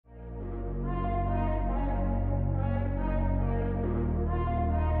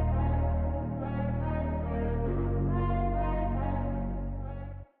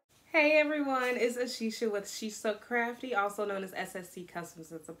Hey everyone, it's Sheesh with Sheesh So Crafty, also known as SSC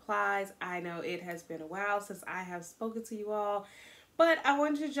Customs and Supplies. I know it has been a while since I have spoken to you all, but I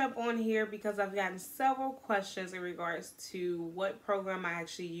wanted to jump on here because I've gotten several questions in regards to what program I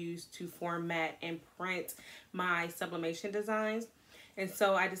actually use to format and print my sublimation designs. And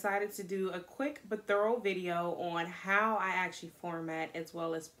so I decided to do a quick but thorough video on how I actually format as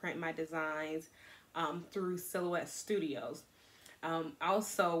well as print my designs through Silhouette Studios.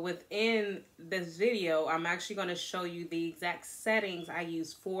 Also, within this video, I'm actually going to show you the exact settings I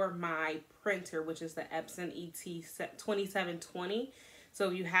use for my printer, which is the Epson ET2720.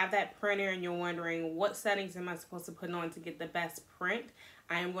 So if you have that printer and you're wondering what settings am I supposed to put on to get the best print,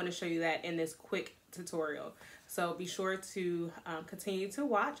 I am going to show you that in this quick tutorial. So be sure to continue to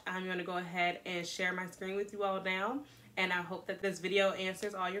watch. I'm going to go ahead and share my screen with you all now, and I hope that this video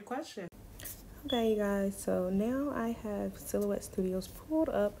answers all your questions. Okay, you guys, so now I have Silhouette Studios pulled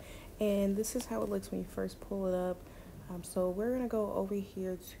up, and this is how it looks when you first pull it up. So we're going to go over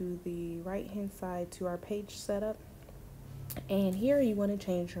here to the right hand side to our page setup, and here you want to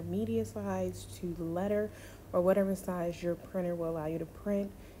change your media size to the letter or whatever size your printer will allow you to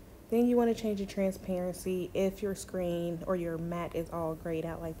print. Then you want to change the transparency if your screen or your mat is all grayed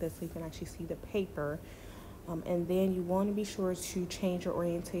out like this so you can actually see the paper. And then you want to be sure to change your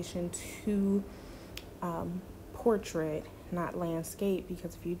orientation to portrait, not landscape,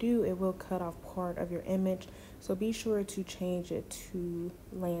 because if you do, it will cut off part of your image. So be sure to change it to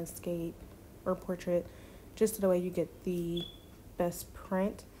landscape or portrait, just so the way you get the best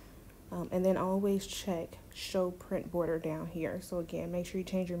print. And then always check show print border down here. So again, make sure you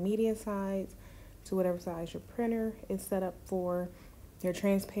change your media size to whatever size your printer is set up for. Your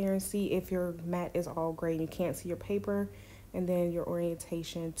transparency if your mat is all gray and you can't see your paper, and then your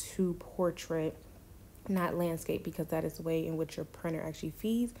orientation to portrait, not landscape, because that is the way in which your printer actually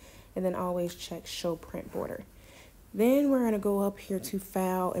feeds. And then always check show print border. Then we're going to go up here to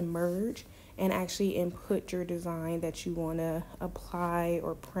file and merge and actually input your design that you want to apply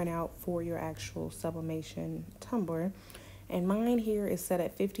or print out for your actual sublimation tumbler. And mine here is set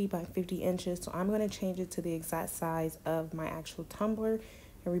at 50 by 50 inches, so I'm going to change it to the exact size of my actual tumbler.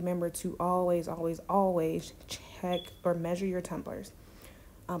 And remember to always, always, always check or measure your tumblers.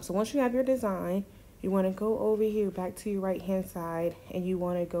 So once you have your design, you want to go over here back to your right hand side, and you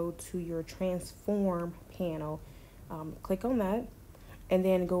want to go to your transform panel. Click on that, and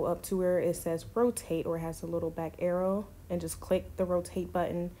then go up to where it says rotate, or it has a little back arrow, and just click the rotate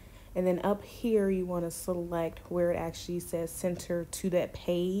button. And then up here, you want to select where it actually says center to that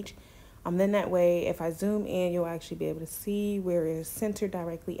page. Then that way, if I zoom in, you'll actually be able to see where it is centered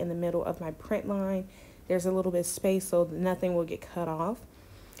directly in the middle of my print line. There's a little bit of space so nothing will get cut off.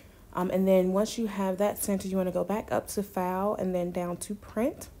 And then once you have that centered, you want to go back up to file and then down to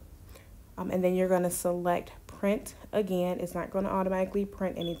print. And then you're going to select print again. It's not going to automatically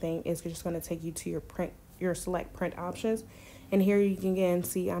print anything. It's just going to take you to your select print options. And here you can again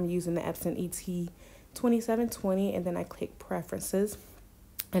see I'm using the Epson ET2720, and then I click preferences.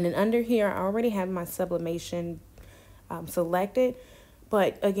 And then under here, I already have my sublimation selected.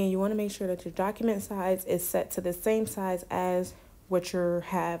 But again, you want to make sure that your document size is set to the same size as what you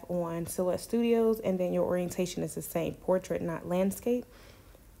have on Silhouette Studios. And then your orientation is the same, portrait, not landscape.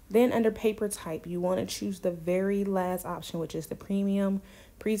 Then under paper type, you want to choose the very last option, which is the premium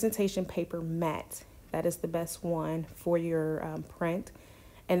presentation paper matte. That is the best one for your print.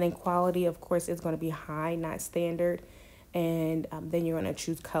 And then quality, of course, is going to be high, not standard. And then you're going to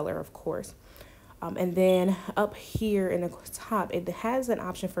choose color, of course. And then up here in the top, it has an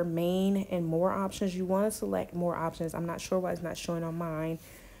option for main and more options. You want to select more options. I'm not sure why it's not showing on mine,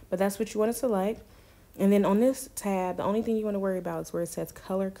 but that's what you want to select. And then on this tab, the only thing you want to worry about is where it says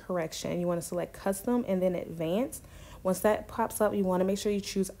color correction. You want to select custom and then advanced. Once that pops up, you want to make sure you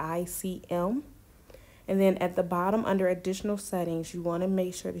choose ICM. And then at the bottom under additional settings, you want to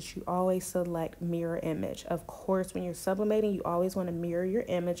make sure that you always select mirror image. Of course, when you're sublimating, you always want to mirror your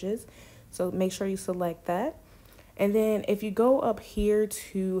images. So make sure you select that. And then if you go up here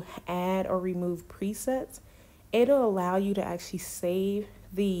to add or remove presets, it'll allow you to actually save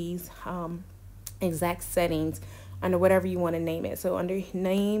these exact settings under whatever you want to name it. So under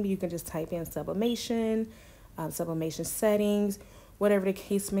name, you can just type in sublimation, sublimation settings, whatever the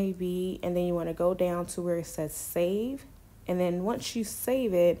case may be. And then you want to go down to where it says save. And then once you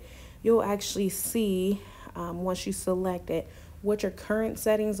save it, you'll actually see, once you select it, what your current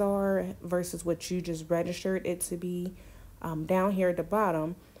settings are versus what you just registered it to be down here at the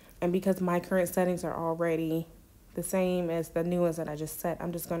bottom. And because my current settings are already the same as the new ones that I just set,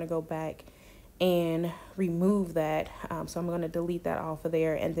 I'm just going to go back and remove that. So I'm going to delete that off of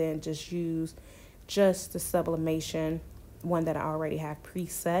there and then just use just the sublimation one that I already have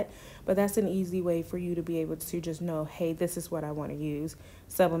preset. But that's an easy way for you to be able to just know, hey, this is what I want to use,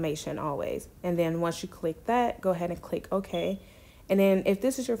 sublimation always. And then once you click that, go ahead and click OK. And then if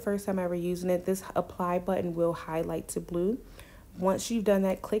this is your first time ever using it, this apply button will highlight to blue. Once you've done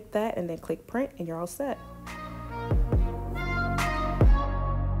that, click that and then click print and you're all set.